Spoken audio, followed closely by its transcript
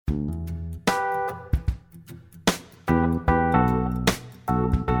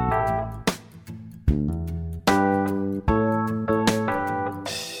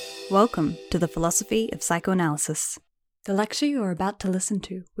Welcome to the Philosophy of Psychoanalysis. The lecture you are about to listen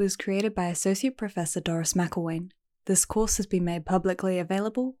to was created by Associate Professor Doris McElwain. This course has been made publicly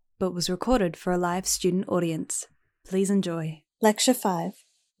available, but was recorded for a live student audience. Please enjoy. Lecture 5,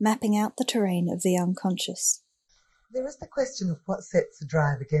 Mapping Out the Terrain of the Unconscious. There is the question of what sets a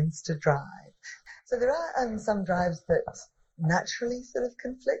drive against a drive. So there are some drives that naturally sort of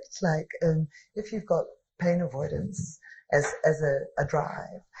conflict, like if you've got pain avoidance as a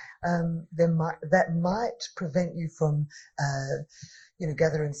drive, that might prevent you from,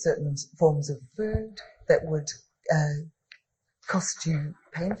 gathering certain forms of food that would cost you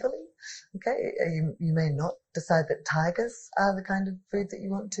painfully. Okay, you may not decide that tigers are the kind of food that you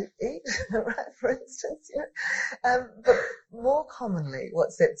want to eat, right? For instance, but more commonly,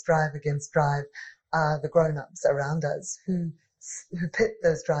 what sets drive against drive are the grown-ups around us who pit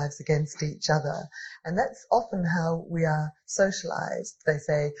those drives against each other, and that's often how we are socialized. They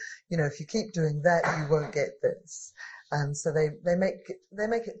say, if you keep doing that, you won't get this, so they make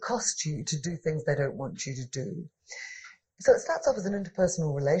it cost you to do things they don't want you to do. So it starts off as an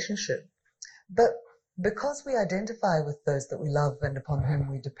interpersonal relationship, but because we identify with those that we love and upon whom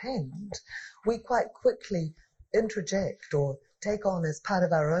we depend, we quite quickly introject or take on as part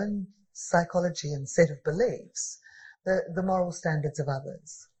of our own psychology and set of beliefs the moral standards of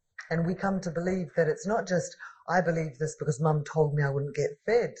others. And we come to believe that it's not just, I believe this because Mum told me I wouldn't get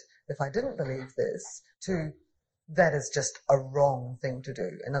fed if I didn't believe this, to that is just a wrong thing to do.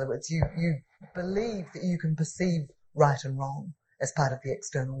 In other words, you believe that you can perceive right and wrong as part of the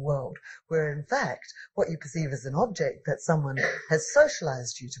external world, where in fact what you perceive as an object that someone has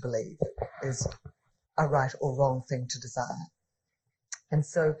socialized you to believe is a right or wrong thing to desire. And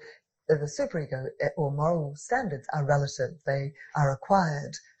so the superego or moral standards are relative. They are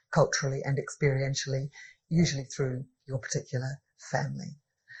acquired culturally and experientially, usually through your particular family.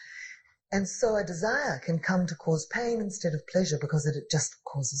 And so a desire can come to cause pain instead of pleasure because it just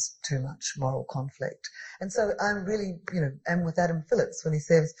causes too much moral conflict. And so I'm really, am with Adam Phillips when he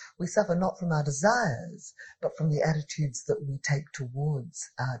says we suffer not from our desires, but from the attitudes that we take towards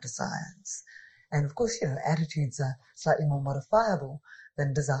our desires. And of course, attitudes are slightly more modifiable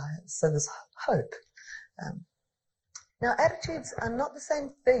than desires. So there's hope. Now, attitudes are not the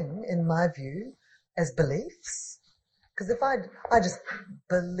same thing, in my view, as beliefs. Because if I just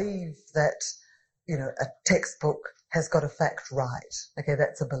believe that, a textbook has got a fact right, okay,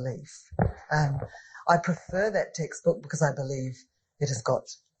 that's a belief. I prefer that textbook because I believe it has got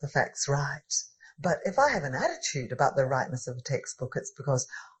the facts right. But if I have an attitude about the rightness of a textbook, it's because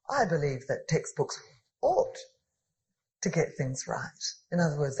I believe that textbooks ought to get things right. In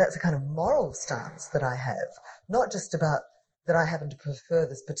other words, that's a kind of moral stance that I have, not just about that I happen to prefer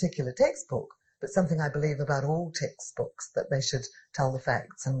this particular textbook, but something I believe about all textbooks, that they should tell the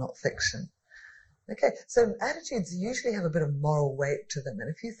facts and not fiction. Okay, so attitudes usually have a bit of moral weight to them. And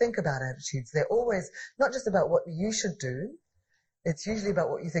if you think about attitudes, they're always not just about what you should do, it's usually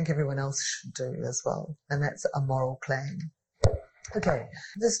about what you think everyone else should do as well. And that's a moral claim. Okay,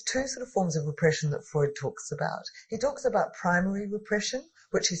 there's two sort of forms of repression that Freud talks about. He talks about primary repression,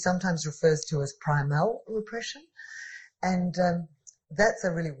 which he sometimes refers to as primal repression. And that's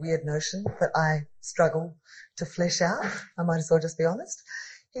a really weird notion that I struggle to flesh out. I might as well just be honest.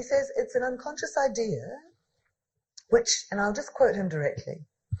 He says it's an unconscious idea which, and I'll just quote him directly,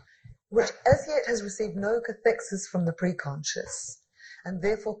 which as yet has received no cathexis from the preconscious and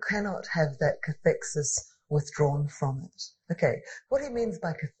therefore cannot have that cathexis withdrawn from it. Okay, what he means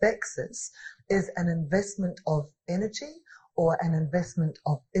by cathexis is an investment of energy or an investment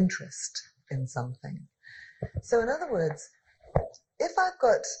of interest in something. So in other words, if I've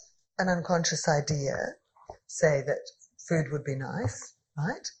got an unconscious idea, say that food would be nice,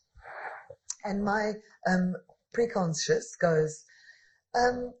 right? And my preconscious goes,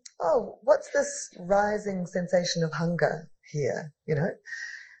 what's this rising sensation of hunger here,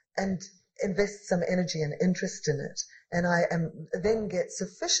 and invest some energy and interest in it. And I then get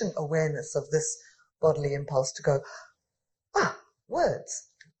sufficient awareness of this bodily impulse to go, words,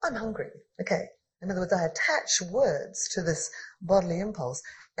 I'm hungry. Okay. In other words, I attach words to this bodily impulse,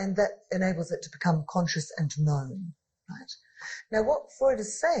 and that enables it to become conscious and known, right? Now, what Freud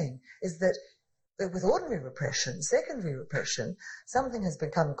is saying is that with ordinary repression, secondary repression, something has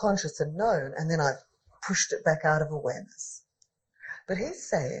become conscious and known, and then I've pushed it back out of awareness. But he's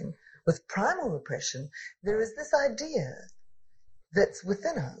saying with primal repression, there is this idea that's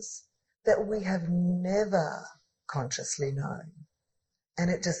within us that we have never consciously known. And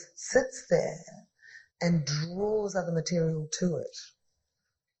it just sits there and draws other material to it.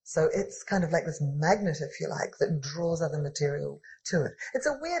 So it's kind of like this magnet, if you like, that draws other material to it. It's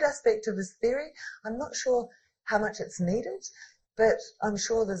a weird aspect of his theory. I'm not sure how much it's needed, but I'm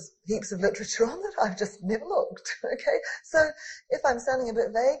sure there's heaps of literature on it. I've just never looked, okay? So if I'm sounding a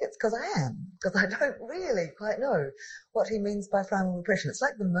bit vague, it's because I am, because I don't really quite know what he means by primal repression. It's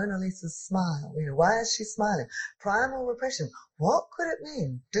like the Mona Lisa's smile. You know, why is she smiling? Primal repression. What could it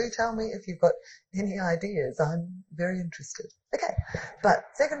mean? Do tell me if you've got any ideas. I'm very interested. Okay, but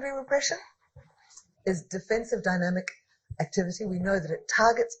secondary repression is defensive dynamic activity. We know that it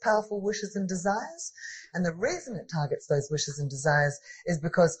targets powerful wishes and desires, and the reason it targets those wishes and desires is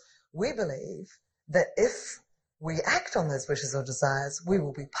because we believe that if we act on those wishes or desires, we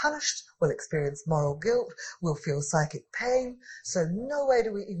will be punished, we'll experience moral guilt, we'll feel psychic pain, so no way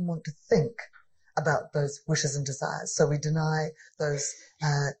do we even want to think about those wishes and desires. So we deny those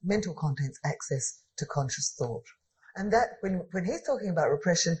mental contents access to conscious thought. And that, when he's talking about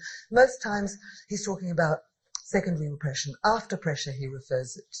repression, most times he's talking about secondary repression. After pressure, he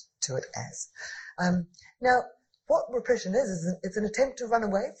refers to it as. Now, what repression is it's an attempt to run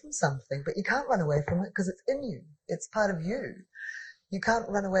away from something, but you can't run away from it because it's in you. It's part of you. You can't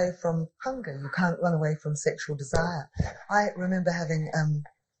run away from hunger. You can't run away from sexual desire. I remember having,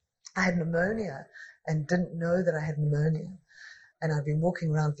 I had pneumonia and didn't know that I had pneumonia. And I'd been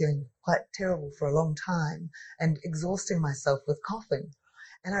walking around feeling quite terrible for a long time and exhausting myself with coughing.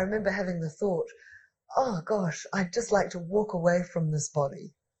 And I remember having the thought, oh gosh, I'd just like to walk away from this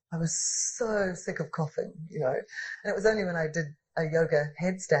body. I was so sick of coughing, you know. And it was only when I did a yoga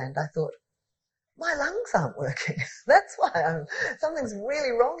headstand, I thought, my lungs aren't working. That's why something's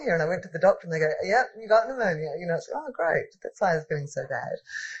really wrong here. And I went to the doctor and they go, yep, you got pneumonia. You know, it's, oh, great. That's why I was feeling so bad.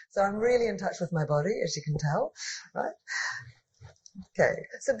 So I'm really in touch with my body, as you can tell, right? Okay.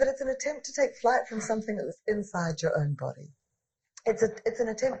 So, but it's an attempt to take flight from something that was inside your own body. It's an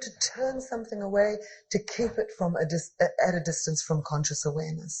attempt to turn something away to keep it from at a distance from conscious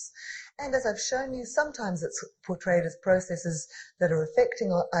awareness. And as I've shown you, sometimes it's portrayed as processes that are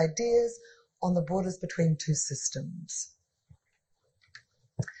affecting our ideas on the borders between two systems.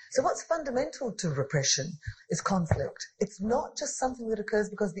 So what's fundamental to repression is conflict. It's not just something that occurs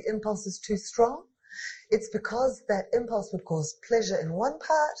because the impulse is too strong. It's because that impulse would cause pleasure in one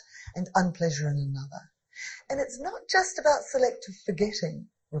part and unpleasure in another. And it's not just about selective forgetting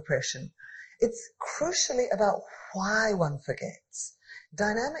repression. It's crucially about why one forgets.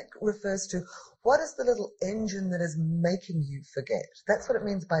 Dynamic refers to what is the little engine that is making you forget. That's what it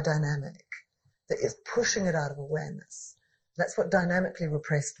means by dynamic, that is pushing it out of awareness. That's what dynamically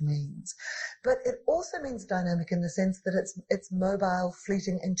repressed means. But it also means dynamic in the sense that it's mobile,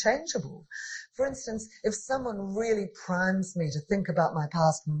 fleeting, and changeable. For instance, if someone really primes me to think about my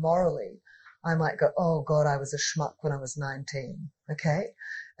past morally, I might go, oh God, I was a schmuck when I was 19, okay?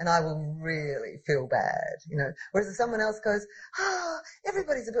 And I will really feel bad, you know. Whereas if someone else goes,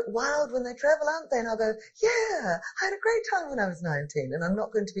 everybody's a bit wild when they travel, aren't they? And I'll go, yeah, I had a great time when I was 19. And I'm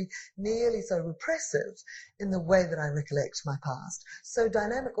not going to be nearly so repressive in the way that I recollect my past. So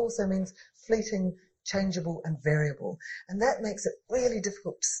dynamic also means fleeting, changeable, and variable. And that makes it really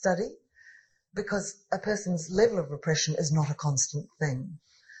difficult to study because a person's level of repression is not a constant thing.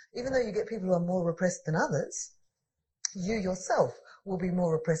 Even though you get people who are more repressed than others, you yourself will be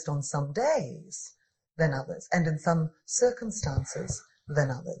more repressed on some days than others and in some circumstances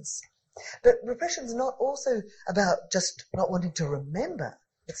than others. But repression is not also about just not wanting to remember.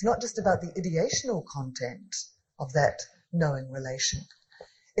 It's not just about the ideational content of that knowing relation.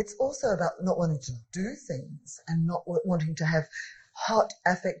 It's also about not wanting to do things and not wanting to have hot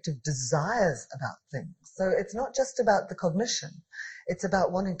affective desires about things. So it's not just about the cognition. It's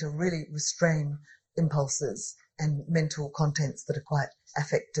about wanting to really restrain impulses and mental contents that are quite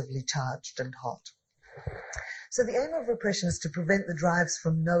affectively charged and hot. So the aim of repression is to prevent the drives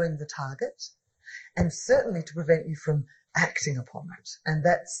from knowing the target and certainly to prevent you from acting upon it. And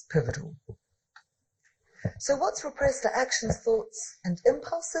that's pivotal. So what's repressed are actions, thoughts, and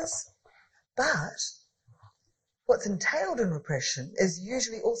impulses, but what's entailed in repression is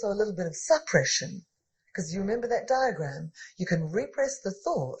usually also a little bit of suppression. Because you remember that diagram, you can repress the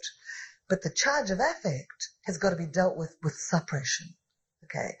thought, but the charge of affect has got to be dealt with suppression.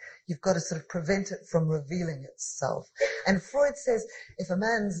 Okay? You've got to sort of prevent it from revealing itself. And Freud says if a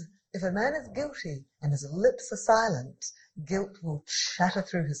man is guilty and his lips are silent, guilt will shatter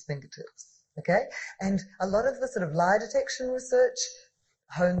through his fingertips. Okay? And a lot of the sort of lie detection research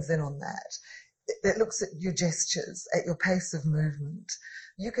hones in on that. It looks at your gestures, at your pace of movement.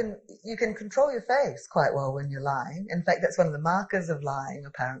 You can control your face quite well when you're lying. In fact, that's one of the markers of lying,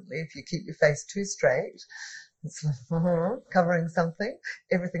 apparently. If you keep your face too straight, It's covering something.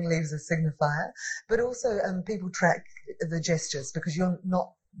 Everything leaves a signifier. But also people track the gestures because you're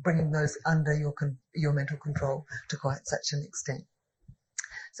not bringing those under your mental control to quite such an extent.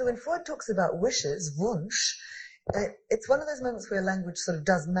 So when Freud talks about wishes, Wunsch, it's one of those moments where language sort of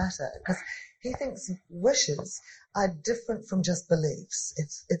does matter because he thinks wishes are different from just beliefs.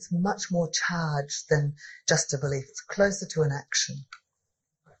 It's much more charged than just a belief. It's closer to an action.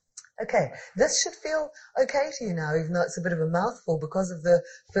 Okay, this should feel okay to you now, even though it's a bit of a mouthful because of the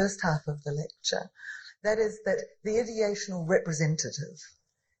first half of the lecture. That is that the ideational representative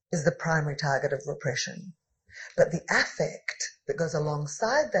is the primary target of repression. But the affect that goes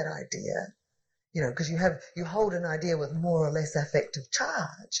alongside that idea, you know, because you hold an idea with more or less affective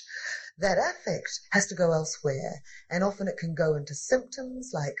charge, that affect has to go elsewhere. And often it can go into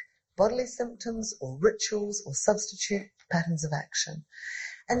symptoms like bodily symptoms or rituals or substitute patterns of action.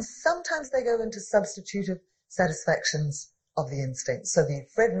 And sometimes they go into substitutive satisfactions of the instinct. So the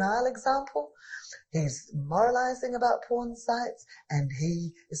Fred Nile example, he's moralizing about porn sites and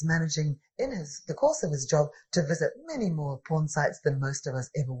he is managing in the course of his job to visit many more porn sites than most of us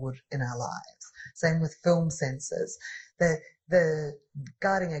ever would in our lives. Same with film censors. They're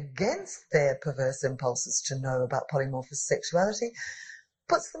guarding against their perverse impulses to know about polymorphous sexuality,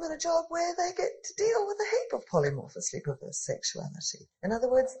 puts them in a job where they get to deal with a heap of polymorphously perverse sexuality. In other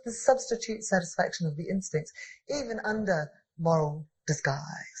words, the substitute satisfaction of the instincts, even under moral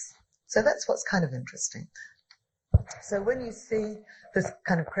disguise. So that's what's kind of interesting. So when you see this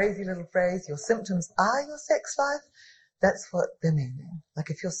kind of crazy little phrase, your symptoms are your sex life, that's what they're meaning. Like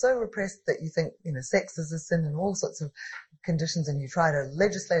if you're so repressed that you think, you know, sex is a sin and all sorts of conditions and you try to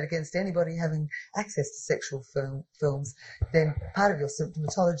legislate against anybody having access to sexual films, then part of your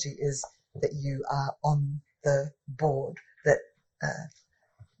symptomatology is that you are on the board that,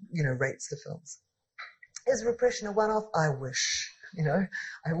 rates the films. Is repression a one-off? I wish.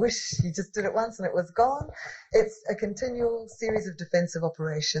 I wish you just did it once and it was gone. It's a continual series of defensive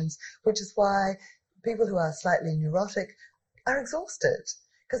operations, which is why people who are slightly neurotic are exhausted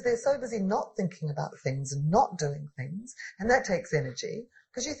because they're so busy not thinking about things and not doing things, and that takes energy.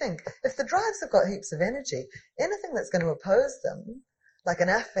 Because you think, if the drives have got heaps of energy, anything that's going to oppose them, like an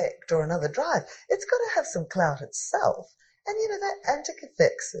affect or another drive, it's got to have some clout itself. And that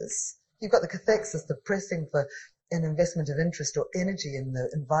anticathexis, you've got the cathexis, the pressing for an investment of interest or energy in the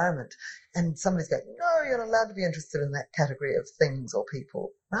environment, and somebody's going, no, you're not allowed to be interested in that category of things or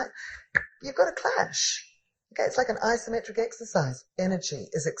people, right? You've got a clash. Okay, it's like an isometric exercise. Energy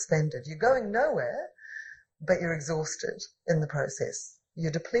is expended. You're going nowhere, but you're exhausted in the process. You're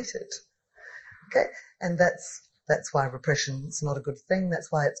depleted. Okay, and that's why repression is not a good thing.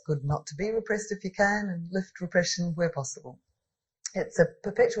 That's why it's good not to be repressed if you can, and lift repression where possible. It's a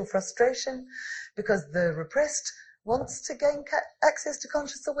perpetual frustration because the repressed wants to gain access to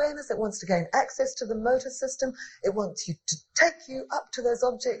conscious awareness. It wants to gain access to the motor system. It wants you to take you up to those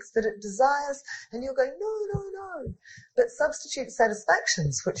objects that it desires, and you're going, no, no, no. But substitute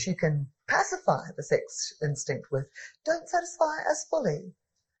satisfactions, which you can pacify the sex instinct with, don't satisfy as fully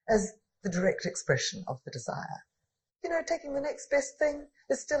as the direct expression of the desire. Taking the next best thing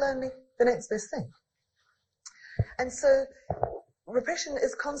is still only the next best thing. And so repression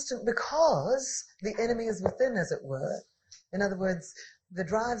is constant because the enemy is within, as it were. In other words, the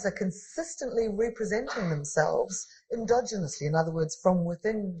drives are consistently representing themselves endogenously, in other words, from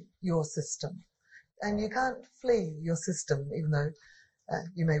within your system. And you can't flee your system, even though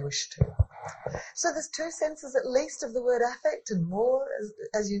you may wish to. So there's two senses at least of the word affect, and more,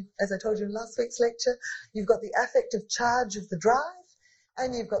 as I told you in last week's lecture. You've got the affective charge of the drive,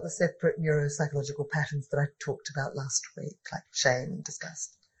 and you've got the separate neuropsychological patterns that I talked about last week, like shame and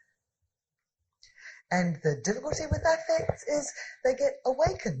disgust. And the difficulty with affects is they get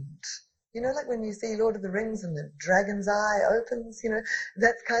awakened. Like when you see Lord of the Rings and the dragon's eye opens,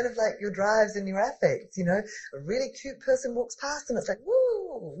 that's kind of like your drives and your affects. A really cute person walks past and it's like,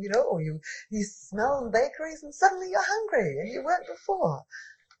 woo, or you smell bakeries and suddenly you're hungry and you weren't before.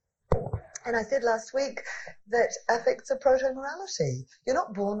 And I said last week that affects are proto-morality. You're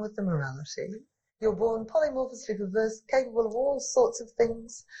not born with the morality. You're born polymorphously perverse, capable of all sorts of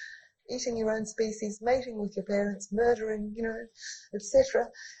things, eating your own species, mating with your parents, murdering, etc.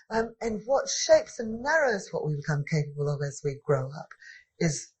 And what shapes and narrows what we become capable of as we grow up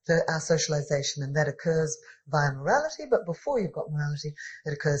is our socialization, and that occurs via morality, but before you've got morality,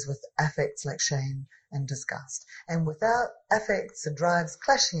 it occurs with affects like shame and disgust. And without affects and drives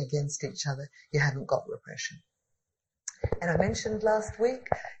clashing against each other, you haven't got repression. And I mentioned last week,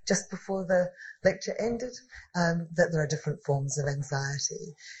 just before the lecture ended, that there are different forms of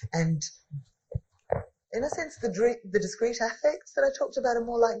anxiety. And in a sense, the discrete affects that I talked about are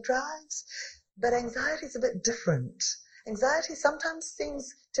more like drives, but anxiety is a bit different. Anxiety sometimes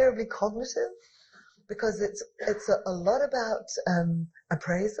seems terribly cognitive because it's a lot about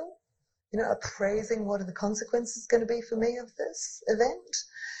appraisal, appraising what are the consequences going to be for me of this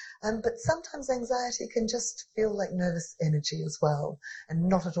event. But sometimes anxiety can just feel like nervous energy as well, and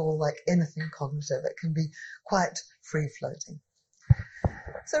not at all like anything cognitive. It can be quite free-floating.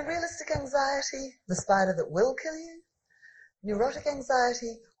 So realistic anxiety, the spider that will kill you. Neurotic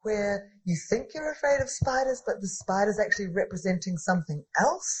anxiety, where you think you're afraid of spiders, but the spider's actually representing something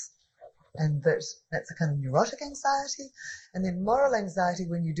else, and that's a kind of neurotic anxiety. And then moral anxiety,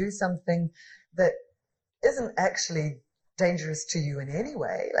 when you do something that isn't actually dangerous to you in any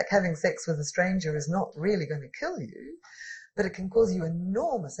way, like having sex with a stranger is not really going to kill you, but it can cause you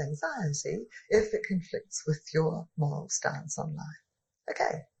enormous anxiety if it conflicts with your moral stance on life.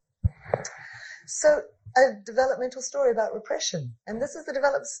 Okay. So a developmental story about repression. And this is the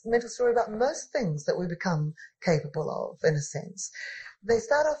developmental story about most things that we become capable of, in a sense. They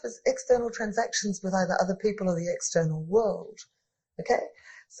start off as external transactions with either other people or the external world. Okay?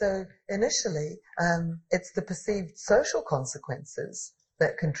 So initially, it's the perceived social consequences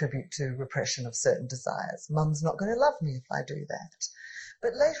that contribute to repression of certain desires. Mum's not going to love me if I do that.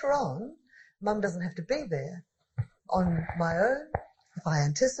 But later on, Mum doesn't have to be there. On my own, if I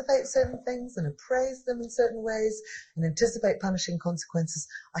anticipate certain things and appraise them in certain ways and anticipate punishing consequences,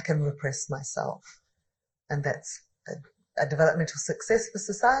 I can repress myself. And that's a developmental success for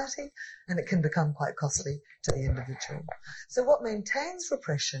society, and it can become quite costly to the individual. So what maintains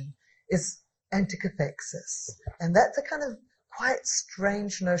repression is anticathexis. And that's a kind of quite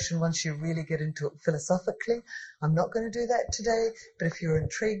strange notion once you really get into it philosophically. I'm not going to do that today, but if you're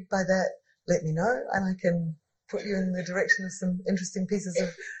intrigued by that, let me know, and I can put you in the direction of some interesting pieces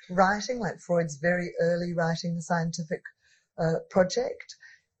of writing, like Freud's very early writing a scientific project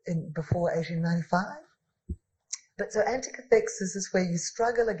before 1895. But so anticathexis is where you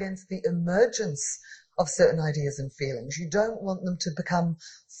struggle against the emergence of certain ideas and feelings. You don't want them to become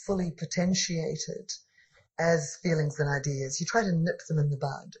fully potentiated as feelings and ideas. You try to nip them in the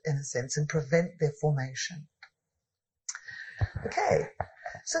bud, in a sense, and prevent their formation. Okay,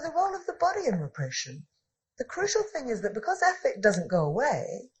 so the role of the body in repression. The crucial thing is that because affect doesn't go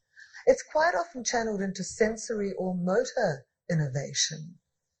away, it's quite often channeled into sensory or motor innovation.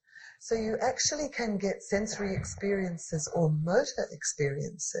 So you actually can get sensory experiences or motor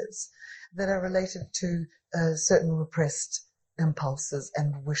experiences that are related to certain repressed impulses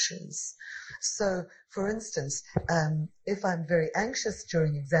and wishes. So, for instance, if I'm very anxious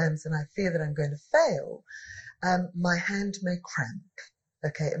during exams and I fear that I'm going to fail, my hand may cramp.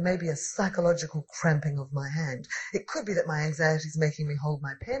 Okay, it may be a psychological cramping of my hand. It could be that my anxiety is making me hold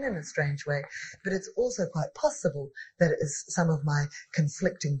my pen in a strange way, but it's also quite possible that it is some of my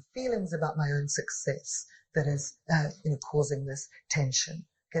conflicting feelings about my own success that is, causing this tension.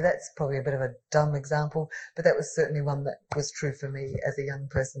 Okay, that's probably a bit of a dumb example, but that was certainly one that was true for me as a young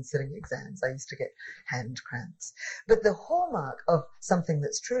person sitting exams. I used to get hand cramps. But the hallmark of something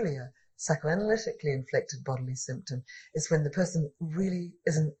that's truly a psychoanalytically inflected bodily symptom is when the person really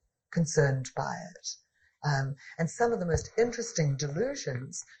isn't concerned by it. And some of the most interesting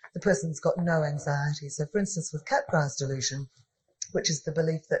delusions, the person's got no anxiety. So, for instance, with Capgras delusion, which is the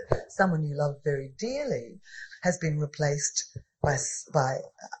belief that someone you love very dearly has been replaced by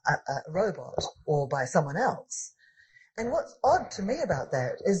a robot or by someone else. And what's odd to me about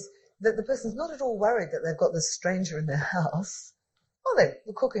that is that the person's not at all worried that they've got this stranger in their house. Oh,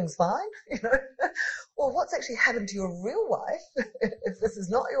 the cooking's fine, Or what's actually happened to your real wife, if this is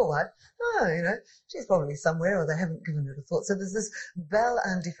not your wife? Oh, she's probably somewhere or they haven't given it a thought. So there's this belle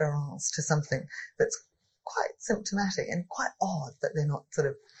indifférence to something that's quite symptomatic and quite odd that they're not sort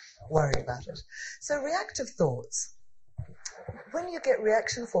of worried about it. So reactive thoughts. When you get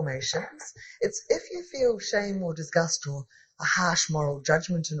reaction formations, it's if you feel shame or disgust or a harsh moral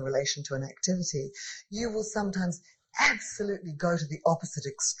judgment in relation to an activity, you will sometimes absolutely go to the opposite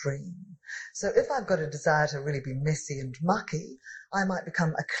extreme. So if I've got a desire to really be messy and mucky, I might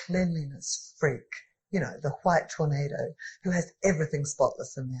become a cleanliness freak, the white tornado who has everything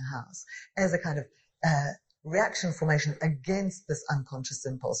spotless in their house as a kind of reaction formation against this unconscious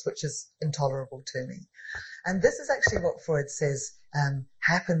impulse, which is intolerable to me. And this is actually what Freud says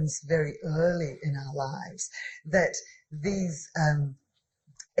happens very early in our lives, that these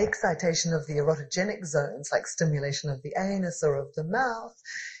excitation of the erotogenic zones, like stimulation of the anus or of the mouth,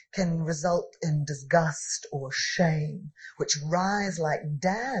 can result in disgust or shame, which rise like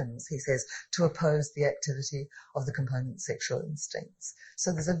dams, he says, to oppose the activity of the component sexual instincts.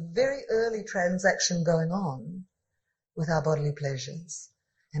 So there's a very early transaction going on with our bodily pleasures,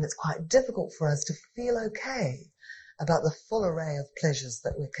 and it's quite difficult for us to feel okay about the full array of pleasures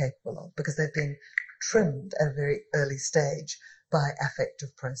that we're capable of, because they've been trimmed at a very early stage by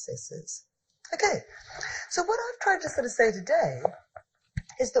affective processes. Okay, so what I've tried to sort of say today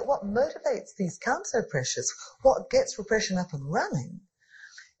is that what motivates these counter pressures, what gets repression up and running,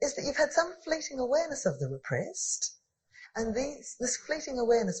 is that you've had some fleeting awareness of the repressed, and this fleeting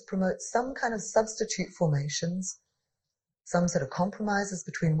awareness promotes some kind of substitute formations, some sort of compromises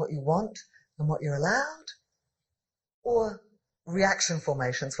between what you want and what you're allowed, or reaction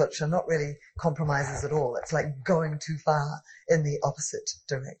formations, which are not really compromises at all. It's like going too far in the opposite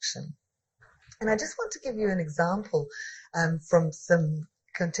direction. And I just want to give you an example from some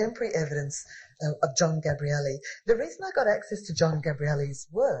contemporary evidence of John Gabrielli. The reason I got access to John Gabrielli's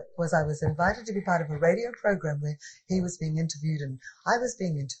work was I was invited to be part of a radio program where he was being interviewed and I was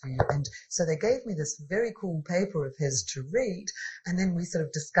being interviewed. And so they gave me this very cool paper of his to read, and then we sort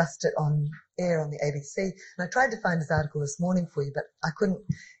of discussed it on air on the ABC. And I tried to find his article this morning for you, but I couldn't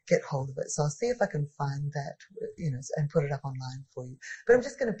get hold of it. So I'll see if I can find that, and put it up online for you. But I'm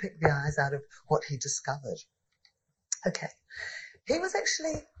just going to pick the eyes out of what he discovered. Okay. He was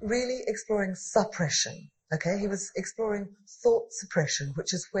actually really exploring suppression, okay? He was exploring thought suppression,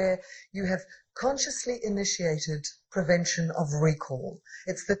 which is where you have consciously initiated prevention of recall.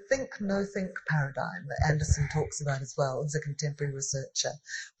 It's the think, no think paradigm that Anderson talks about as well as a contemporary researcher,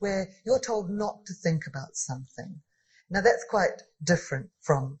 where you're told not to think about something. Now, that's quite different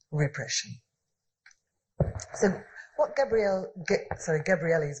from repression. So what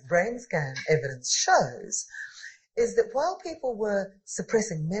Gabrielli's brain scan evidence shows is that while people were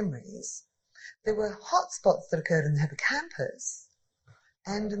suppressing memories, there were hotspots that occurred in the hippocampus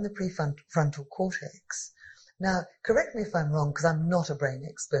and in the prefrontal cortex. Now, correct me if I'm wrong, because I'm not a brain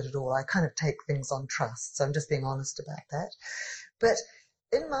expert at all. I kind of take things on trust, so I'm just being honest about that. But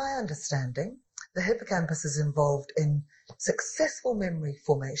in my understanding, the hippocampus is involved in successful memory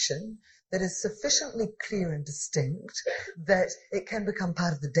formation that is sufficiently clear and distinct that it can become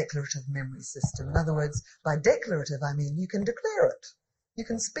part of the declarative memory system. In other words, by declarative, I mean you can declare it, you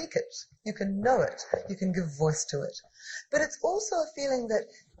can speak it, you can know it, you can give voice to it. But it's also a feeling that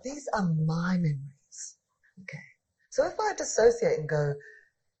these are my memories. Okay. So if I dissociate and go,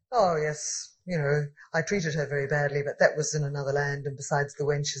 oh yes, I treated her very badly, but that was in another land, and besides the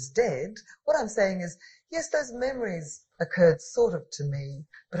wench is dead, what I'm saying is, yes, those memories occurred sort of to me,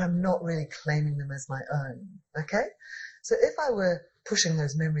 but I'm not really claiming them as my own, okay? So if I were pushing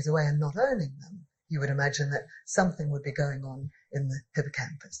those memories away and not owning them, you would imagine that something would be going on in the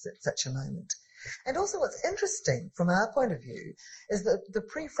hippocampus at such a moment. And also what's interesting from our point of view is that the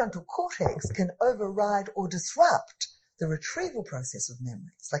prefrontal cortex can override or disrupt the retrieval process of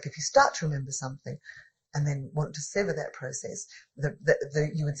memories. Like if you start to remember something and then want to sever that process,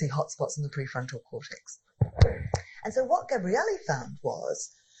 you would see hotspots in the prefrontal cortex. And so what Gabrielli found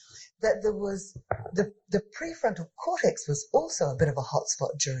was that there was the prefrontal cortex was also a bit of a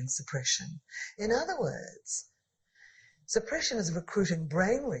hotspot during suppression. In other words, suppression is recruiting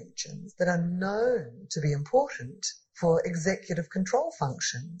brain regions that are known to be important for executive control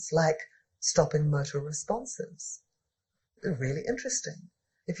functions, like stopping motor responses. Really interesting.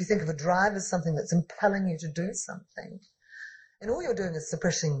 If you think of a drive as something that's impelling you to do something, and all you're doing is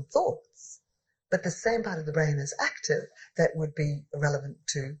suppressing thoughts, but the same part of the brain is active, that would be relevant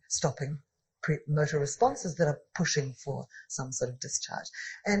to stopping motor responses that are pushing for some sort of discharge.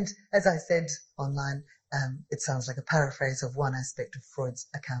 And as I said online, it sounds like a paraphrase of one aspect of Freud's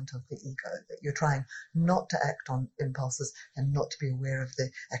account of the ego, that you're trying not to act on impulses and not to be aware of the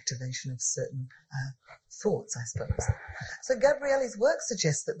activation of certain thoughts, I suppose. So Gabrielli's work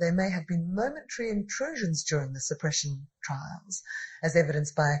suggests that there may have been momentary intrusions during the suppression trials, as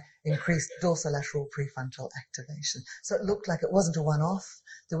evidenced by increased dorsolateral prefrontal activation. So it looked like it wasn't a one-off.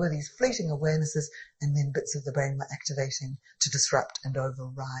 There were these fleeting awarenesses, and then bits of the brain were activating to disrupt and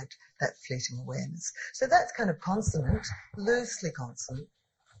override that fleeting awareness. So that's kind of consonant, loosely consonant,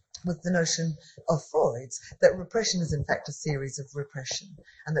 with the notion of Freud's, that repression is in fact a series of repression,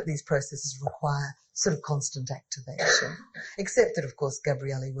 and that these processes require sort of constant activation. Except that, of course,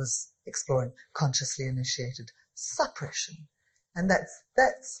 Gabrielli was exploring consciously initiated suppression. And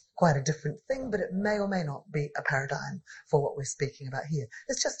that's quite a different thing, but it may or may not be a paradigm for what we're speaking about here.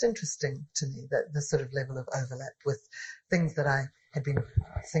 It's just interesting to me that the sort of level of overlap with things that I had been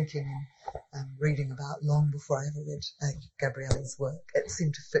thinking and reading about long before I ever read Gabrielle's work. It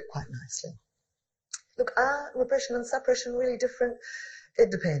seemed to fit quite nicely. Look, are repression and suppression really different? It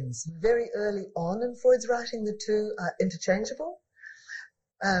depends. Very early on in Freud's writing, the two are interchangeable.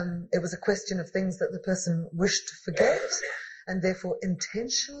 It was a question of things that the person wished to forget and therefore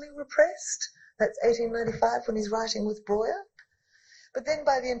intentionally repressed. That's 1895 when he's writing with Breuer. But then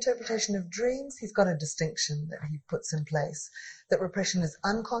by the interpretation of dreams, he's got a distinction that he puts in place, that repression is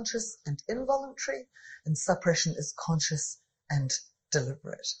unconscious and involuntary, and suppression is conscious and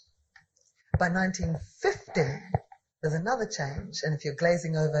deliberate. By 1915, there's another change, and if you're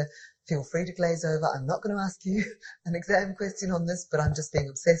glazing over, feel free to glaze over. I'm not going to ask you an exam question on this, but I'm just being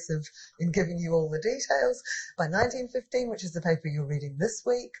obsessive in giving you all the details. By 1915, which is the paper you're reading this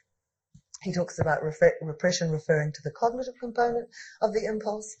week, he talks about repression referring to the cognitive component of the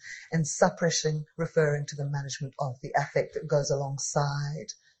impulse and suppression referring to the management of the affect that goes alongside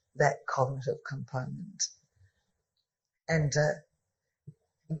that cognitive component. And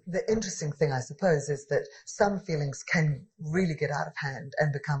the interesting thing, I suppose, is that some feelings can really get out of hand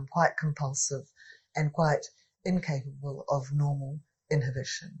and become quite compulsive and quite incapable of normal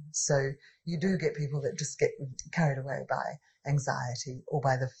inhibition. So you do get people that just get carried away by anxiety or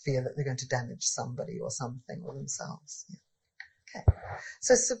by the fear that they're going to damage somebody or something or themselves. Yeah. Okay.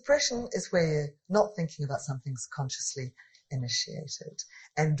 So suppression is where you're not thinking about something's consciously initiated.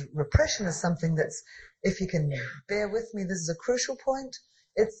 And repression is something that's, if you can bear with me, this is a crucial point,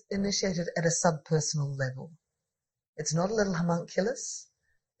 it's initiated at a subpersonal level. It's not a little homunculus.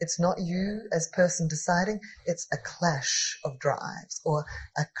 It's not you as person deciding. It's a clash of drives or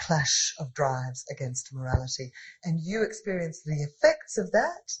a clash of drives against morality. And you experience the effects of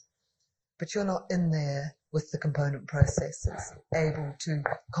that, but you're not in there with the component processes, able to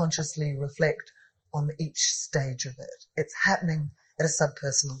consciously reflect on each stage of it. It's happening at a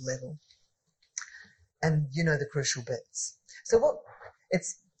subpersonal level. And you know the crucial bits. So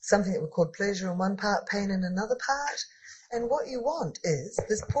it's something that we call pleasure in one part, pain in another part. And what you want is,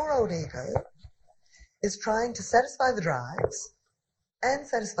 this poor old ego is trying to satisfy the drives and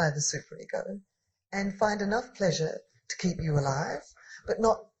satisfy the superego and find enough pleasure to keep you alive, but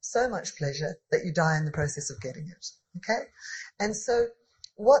not so much pleasure that you die in the process of getting it. Okay? And so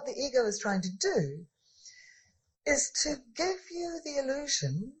what the ego is trying to do is to give you the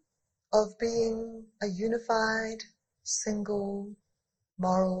illusion of being a unified, single,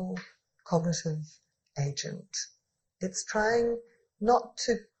 moral, cognitive agent. It's trying not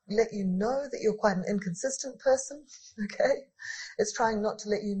to let you know that you're quite an inconsistent person, okay? It's trying not to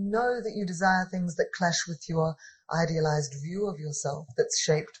let you know that you desire things that clash with your idealized view of yourself that's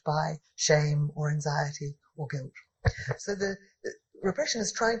shaped by shame or anxiety or guilt. So the repression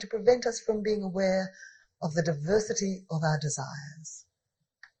is trying to prevent us from being aware of the diversity of our desires.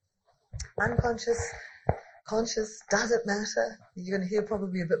 Unconscious, conscious, does it matter? You're going to hear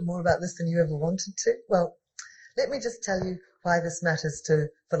probably a bit more about this than you ever wanted to. Well, let me just tell you why this matters to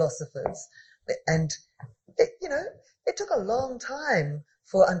philosophers. And, it took a long time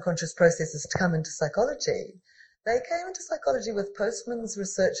for unconscious processes to come into psychology. They came into psychology with Postman's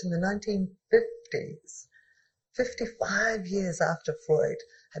research in the 1950s, 55 years after Freud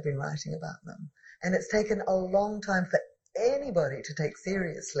had been writing about them. And it's taken a long time for anybody to take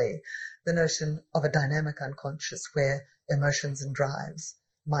seriously the notion of a dynamic unconscious where emotions and drives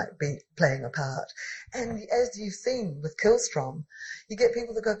might be playing a part. And as you've seen with Killstrom, you get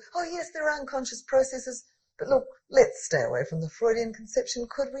people that go, oh yes, there are unconscious processes, but look, let's stay away from the Freudian conception,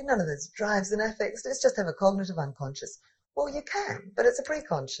 could we? None of those drives and affects, let's just have a cognitive unconscious. Well, you can, but it's a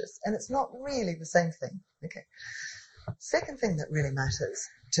preconscious, and it's not really the same thing. Okay. Second thing that really matters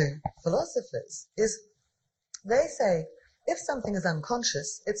to philosophers is they say if something is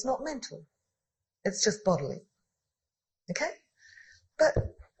unconscious, it's not mental. It's just bodily. Okay? But,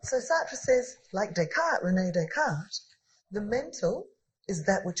 so Sartre says, like Descartes, René Descartes, the mental is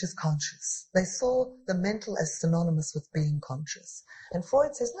that which is conscious. They saw the mental as synonymous with being conscious. And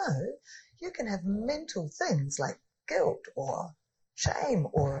Freud says, no, you can have mental things like guilt or shame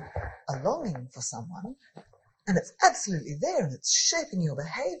or a longing for someone, and it's absolutely there, and it's shaping your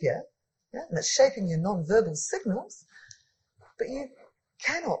behavior, yeah, and it's shaping your non-verbal signals, but you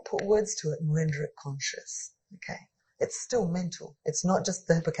cannot put words to it and render it conscious. Okay? It's still mental. It's not just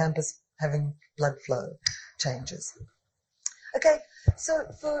the hippocampus having blood flow changes. Okay, so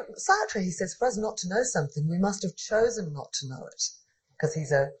for Sartre, he says, for us not to know something, we must have chosen not to know it. because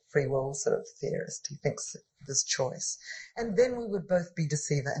he's a free will sort of theorist. He thinks there's choice. And then we would both be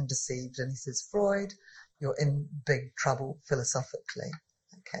deceiver and deceived. And he says, Freud, you're in big trouble philosophically.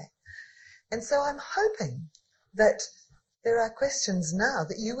 Okay. And so I'm hoping that there are questions now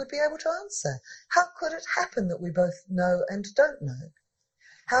that you would be able to answer. How could it happen that we both know and don't know?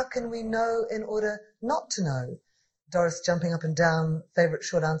 How can we know in order not to know? Doris jumping up and down, favourite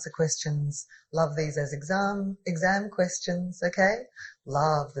short answer questions, love these as exam questions, okay?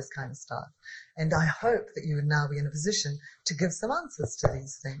 Love this kind of stuff. And I hope that you would now be in a position to give some answers to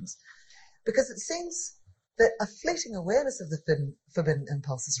these things. Because it seems that a fleeting awareness of the forbidden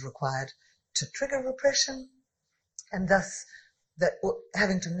impulse is required to trigger repression, and thus that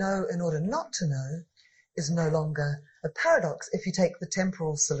having to know in order not to know is no longer a paradox if you take the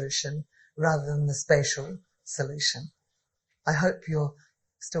temporal solution rather than the spatial solution. I hope you're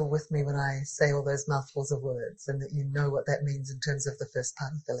still with me when I say all those mouthfuls of words and that you know what that means in terms of the first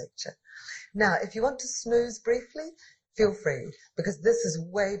part of the lecture. Now, if you want to snooze briefly, feel free, because this is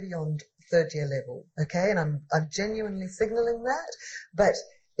way beyond third year level, okay? And I'm genuinely signaling that, but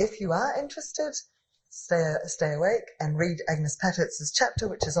if you are interested, stay awake and read Agnes Patterts's chapter,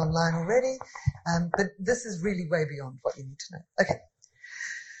 which is online already, but this is really way beyond what you need to know. Okay,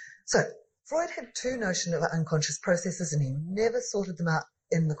 so Freud had two notions of unconscious processes and he never sorted them out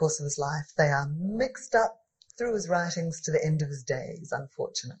in the course of his life. They are mixed up through his writings to the end of his days,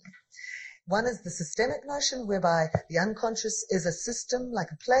 unfortunately. One is the systemic notion, whereby the unconscious is a system, like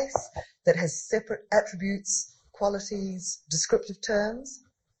a place, that has separate attributes, qualities, descriptive terms,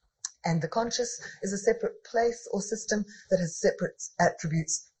 and the conscious is a separate place or system that has separate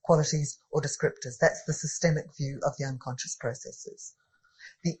attributes, qualities, or descriptors. That's the systemic view of the unconscious processes.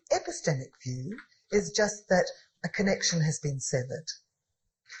 The epistemic view is just that a connection has been severed.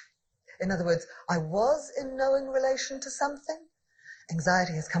 In other words, I was in knowing relation to something.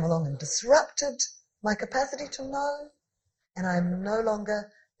 Anxiety has come along and disrupted my capacity to know, and I'm no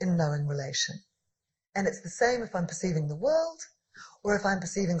longer in knowing relation. And it's the same if I'm perceiving the world or if I'm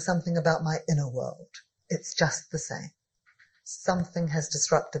perceiving something about my inner world. It's just the same. Something has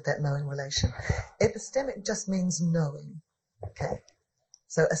disrupted that knowing relation. Epistemic just means knowing. Okay.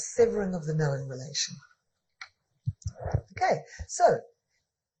 So a severing of the knowing relation. Okay. So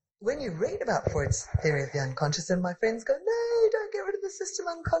when you read about Freud's theory of the unconscious, and my friends go, no, don't get rid of the system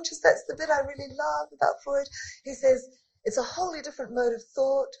unconscious. That's the bit I really love about Freud. He says, it's a wholly different mode of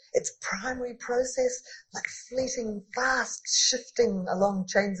thought. It's primary process, like fleeting, fast shifting along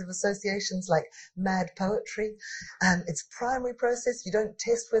chains of associations like mad poetry. It's primary process. You don't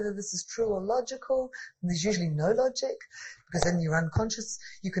test whether this is true or logical. And there's usually no logic, because in your unconscious,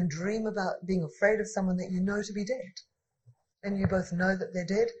 you can dream about being afraid of someone that you know to be dead. And you both know that they're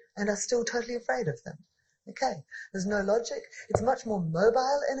dead and are still totally afraid of them. Okay, there's no logic. It's much more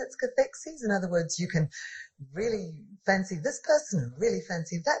mobile in its cathexis. In other words, you can really fancy this person and really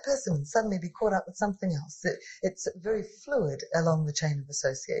fancy that person and suddenly be caught up with something else. It's very fluid along the chain of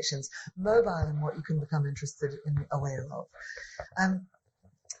associations, mobile in what you can become interested and aware of.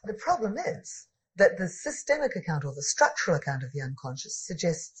 The problem is that the systemic account or the structural account of the unconscious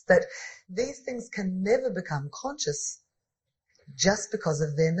suggests that these things can never become conscious just because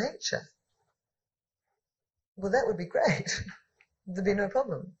of their nature. Well, that would be great. There'd be no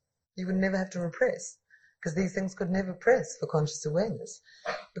problem. You would never have to repress, because these things could never press for conscious awareness,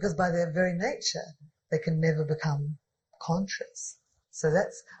 because by their very nature, they can never become conscious. So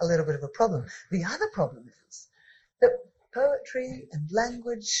that's a little bit of a problem. The other problem is that poetry and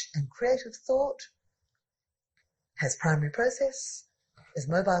language and creative thought has primary process, is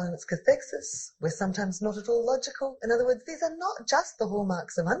mobile in its cathexis. We're sometimes not at all logical. In other words, these are not just the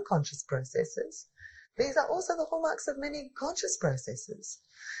hallmarks of unconscious processes. These are also the hallmarks of many conscious processes.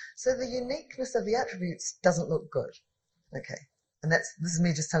 So the uniqueness of the attributes doesn't look good. Okay. And this is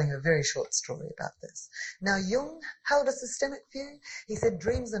me just telling a very short story about this. Now, Jung held a systemic view. He said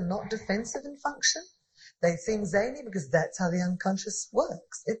dreams are not defensive in function. They seem zany because that's how the unconscious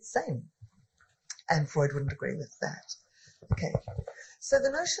works. It's zany. And Freud wouldn't agree with that. Okay. So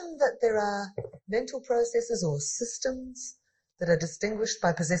the notion that there are mental processes or systems that are distinguished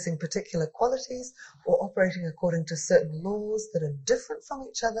by possessing particular qualities or operating according to certain laws that are different from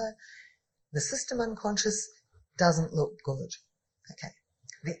each other, the system unconscious doesn't look good. Okay.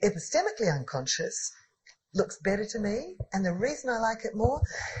 The epistemically unconscious looks better to me, and the reason I like it more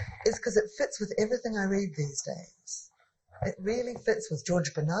is because it fits with everything I read these days. It really fits with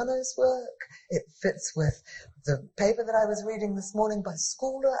George Bonanno's work. It fits with the paper that I was reading this morning by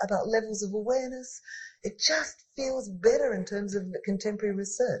Schooler about levels of awareness. It just feels better in terms of contemporary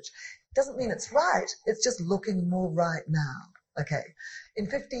research. It doesn't mean it's right. It's just looking more right now. Okay. In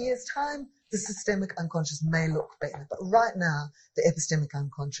 50 years' time, the systemic unconscious may look better, but right now, the epistemic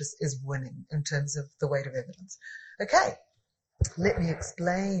unconscious is winning in terms of the weight of evidence. Okay. Let me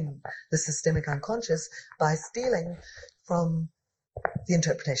explain the systemic unconscious by stealing from The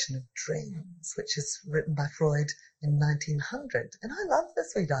Interpretation of Dreams, which is written by Freud in 1900. And I love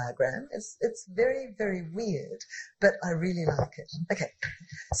this wee diagram. It's very, very weird, but I really like it. Okay,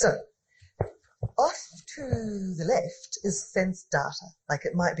 so off to the left is sense data, like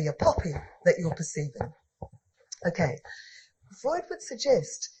it might be a poppy that you're perceiving. Okay, Freud would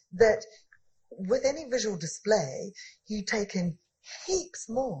suggest that with any visual display, you take in heaps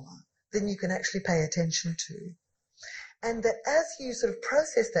more than you can actually pay attention to. And that as you sort of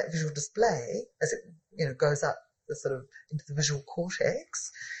process that visual display, as it goes up the sort of into the visual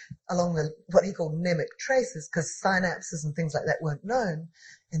cortex, along the what he called mnemic traces, because synapses and things like that weren't known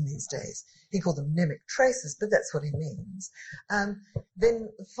in these days. He called them mnemic traces, but that's what he means. Then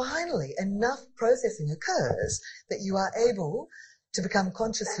finally enough processing occurs that you are able to become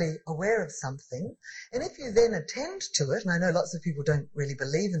consciously aware of something. And if you then attend to it, and I know lots of people don't really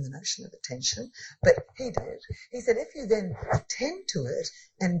believe in the notion of attention, but he did. He said if you then attend to it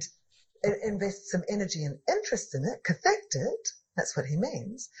and invest some energy and interest in it, cathect it, that's what he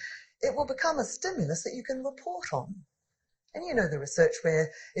means, it will become a stimulus that you can report on. And you know the research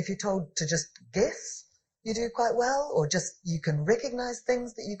where if you're told to just guess, you do quite well, or just you can recognize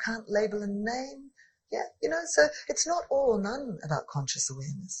things that you can't label and name. Yeah, so it's not all or none about conscious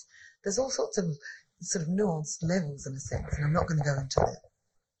awareness. There's all sorts of sort of nuanced levels in a sense, and I'm not going to go into that.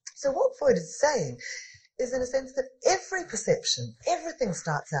 So what Freud is saying is in a sense that every perception, everything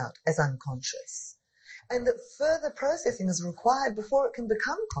starts out as unconscious, and that further processing is required before it can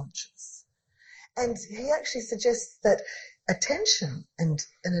become conscious. And he actually suggests that attention and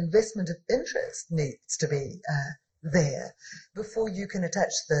an investment of interest needs to be there before you can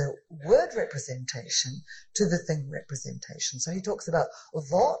attach the word representation to the thing representation. So he talks about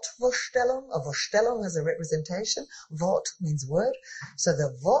Wortvorstellung. A Vorstellung is a representation. Wort means word. So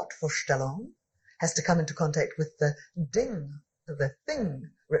the Wortvorstellung has to come into contact with the Ding, the thing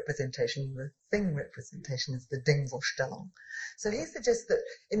representation. The thing representation is the Dingvorstellung. So he suggests that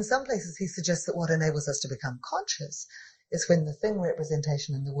in some places he suggests that what enables us to become conscious is when the thing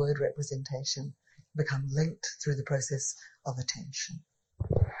representation and the word representation become linked through the process of attention.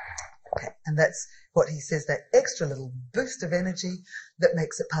 Okay, and that's what he says, that extra little boost of energy that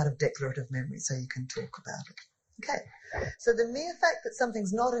makes it part of declarative memory so you can talk about it. Okay, so the mere fact that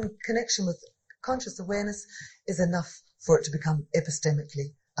something's not in connection with conscious awareness is enough for it to become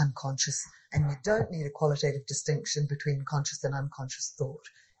epistemically unconscious, and you don't need a qualitative distinction between conscious and unconscious thought,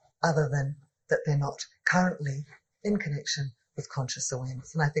 other than that they're not currently in connection with conscious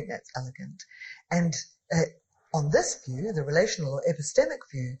awareness, and I think that's elegant. And on this view, the relational or epistemic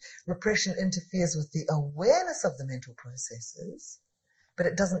view, repression interferes with the awareness of the mental processes, but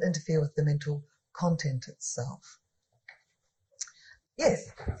it doesn't interfere with the mental content itself.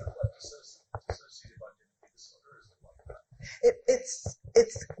 Yes? It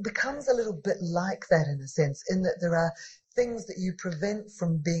becomes a little bit like that in a sense, in that there are things that you prevent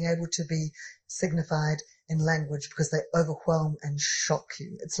from being able to be signified in language because they overwhelm and shock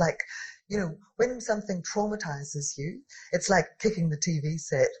you. It's like, when something traumatizes you, it's like kicking the TV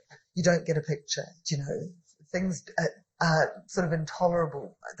set. You don't get a picture, things are sort of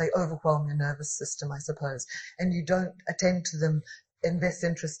intolerable. They overwhelm your nervous system, I suppose, and you don't attend to them, invest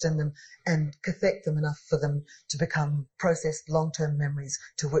interest in them, and cathect them enough for them to become processed long-term memories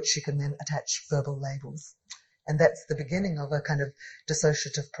to which you can then attach verbal labels. And that's the beginning of a kind of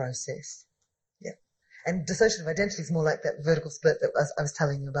dissociative process. Yeah. And dissociative identity is more like that vertical split that I was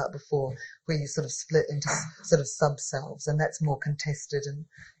telling you about before, where you sort of split into sort of sub-selves, and that's more contested in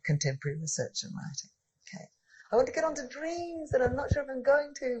contemporary research and writing. Okay. I want to get onto dreams, and I'm not sure if I'm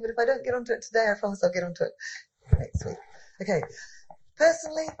going to, but if I don't get onto it today, I promise I'll get onto it next week. Okay.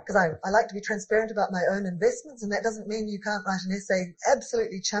 Personally, because I like to be transparent about my own investments, and that doesn't mean you can't write an essay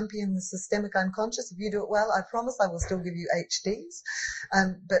absolutely champion the systemic unconscious. If you do it well, I promise I will still give you HDs.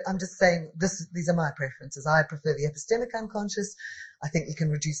 But I'm just saying these are my preferences. I prefer the epistemic unconscious. I think you can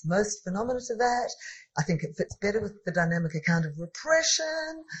reduce most phenomena to that. I think it fits better with the dynamic account of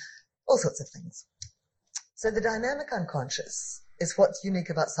repression, all sorts of things. So the dynamic unconscious is what's unique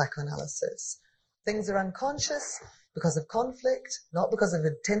about psychoanalysis. Things are unconscious because of conflict, not because of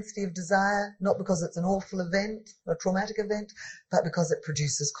intensity of desire, not because it's an awful event, a traumatic event, but because it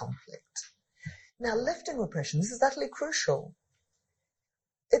produces conflict. Now, lifting repression, this is utterly crucial.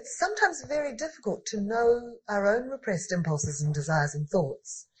 It's sometimes very difficult to know our own repressed impulses and desires and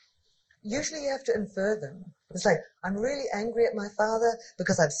thoughts. Usually you have to infer them. It's like, I'm really angry at my father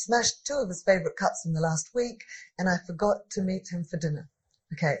because I've smashed 2 of his favorite cups in the last week and I forgot to meet him for dinner.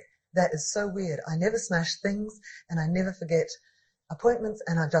 Okay, that is so weird. I never smash things and I never forget appointments,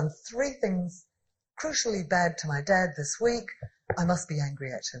 and I've done 3 things crucially bad to my dad this week. I must be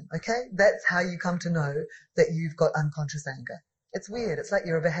angry at him. Okay, that's how you come to know that you've got unconscious anger. It's weird. It's like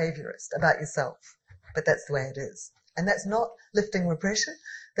you're a behaviorist about yourself, but that's the way it is. And that's not lifting repression.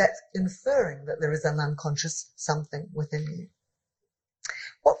 That's inferring that there is an unconscious something within you.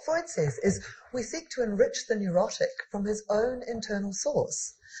 What Freud says is we seek to enrich the neurotic from his own internal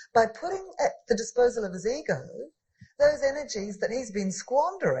source by putting at the disposal of his ego those energies that he's been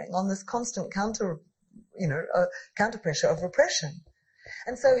squandering on this constant counter pressure of repression.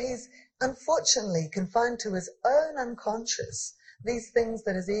 And so he's unfortunately confined to his own unconscious, these things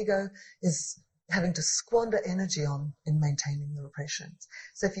that his ego is having to squander energy on in maintaining the repressions.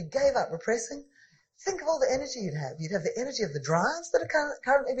 So if you gave up repressing, think of all the energy you'd have. You'd have the energy of the drives that are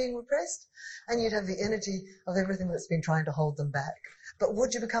currently being repressed, and you'd have the energy of everything that's been trying to hold them back. But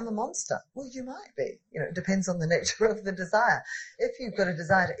would you become a monster? Well, you might be. It depends on the nature of the desire. If you've got a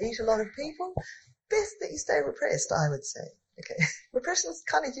desire to eat a lot of people, best that you stay repressed, I would say. Okay, repression is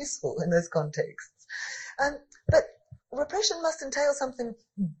kind of useful in those contexts. But repression must entail something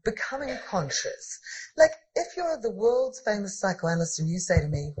becoming conscious. Like, if you're the world's famous psychoanalyst and you say to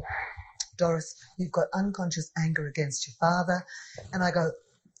me, Doris, you've got unconscious anger against your father, and I go,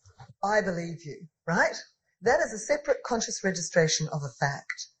 I believe you, right? That is a separate conscious registration of a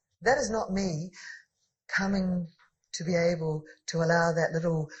fact. That is not me coming to be able to allow that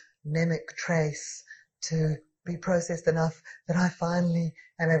little mnemic trace to be processed enough that I finally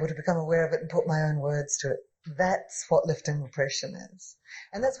am able to become aware of it and put my own words to it. That's what lifting repression is.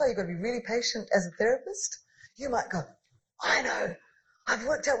 And that's why you've got to be really patient as a therapist. You might go, I know, I've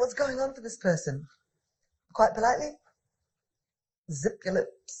worked out what's going on for this person. Quite politely, zip your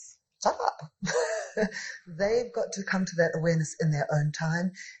lips. Shut up. They've got to come to that awareness in their own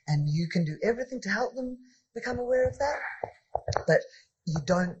time, and you can do everything to help them become aware of that. But you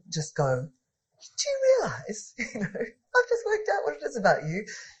don't just go, do you realize, I've just worked out what it is about you.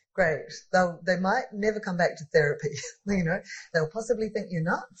 Great. They might never come back to therapy. They'll possibly think you're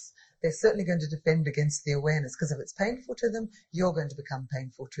nuts. They're certainly going to defend against the awareness, because if it's painful to them, you're going to become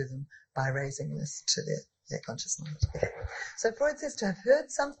painful to them by raising this to their conscious mind. So Freud says to have heard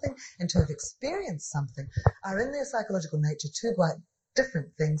something and to have experienced something are in their psychological nature 2 quite different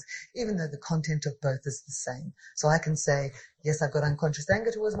things, even though the content of both is the same. So I can say, yes, I've got unconscious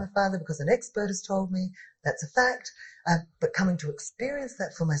anger towards my father because an expert has told me. That's a fact. But coming to experience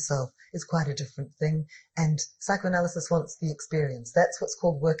that for myself is quite a different thing. And psychoanalysis wants the experience. That's what's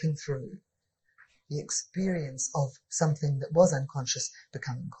called working through. The experience of something that was unconscious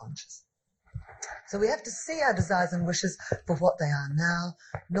becoming conscious. So we have to see our desires and wishes for what they are now,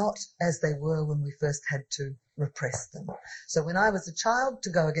 not as they were when we first had to repress them. So when I was a child, to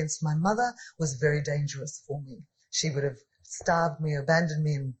go against my mother was very dangerous for me. She would have starved me, abandoned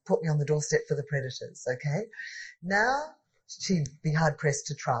me, and put me on the doorstep for the predators, okay? Now, she'd be hard-pressed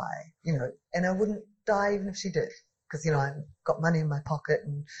to try, and I wouldn't die even if she did, because, I've got money in my pocket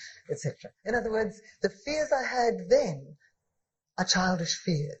and etc. In other words, the fears I had then are childish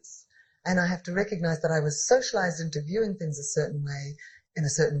fears. And I have to recognize that I was socialized into viewing things a certain way in a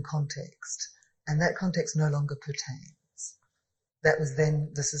certain context. And that context no longer pertains. That was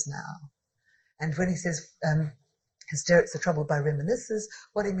then, this is now. And when he says hysterics are troubled by reminiscences,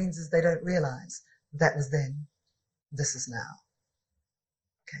 what he means is they don't realize that was then, this is now.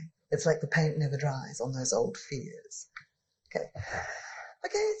 Okay? It's like the paint never dries on those old fears.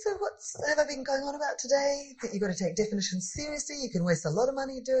 Okay, so what have I been going on about today? That you've got to take definitions seriously. You can waste a lot of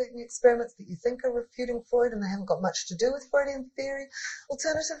money doing experiments that you think are refuting Freud and they haven't got much to do with Freudian theory.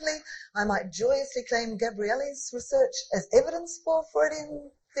 Alternatively, I might joyously claim Gabrielli's research as evidence for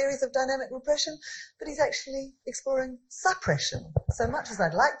Freudian theories of dynamic repression, but he's actually exploring suppression. So much as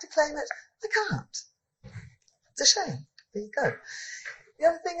I'd like to claim it, I can't. It's a shame. There you go. The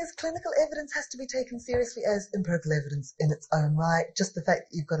other thing is clinical evidence has to be taken seriously as empirical evidence in its own right. Just the fact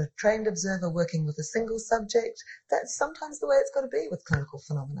that you've got a trained observer working with a single subject, that's sometimes the way it's got to be with clinical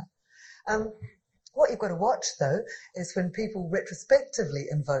phenomena. What you've got to watch, though, is when people retrospectively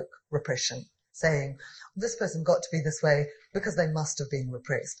invoke repression, saying, this person got to be this way because they must have been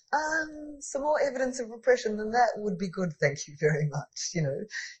repressed. Some more evidence of repression than that would be good, thank you very much.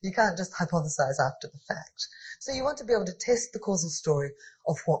 You can't just hypothesize after the fact. So you want to be able to test the causal story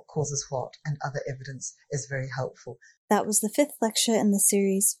of what causes what, and other evidence is very helpful. That was the 5th lecture in the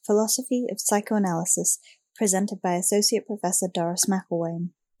series Philosophy of Psychoanalysis, presented by Associate Professor Doris McElwain.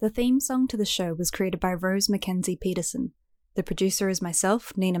 The theme song to the show was created by Rose Mackenzie Peterson. The producer is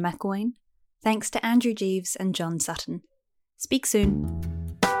myself, Nina McElwain. Thanks to Andrew Jeeves and John Sutton. Speak soon.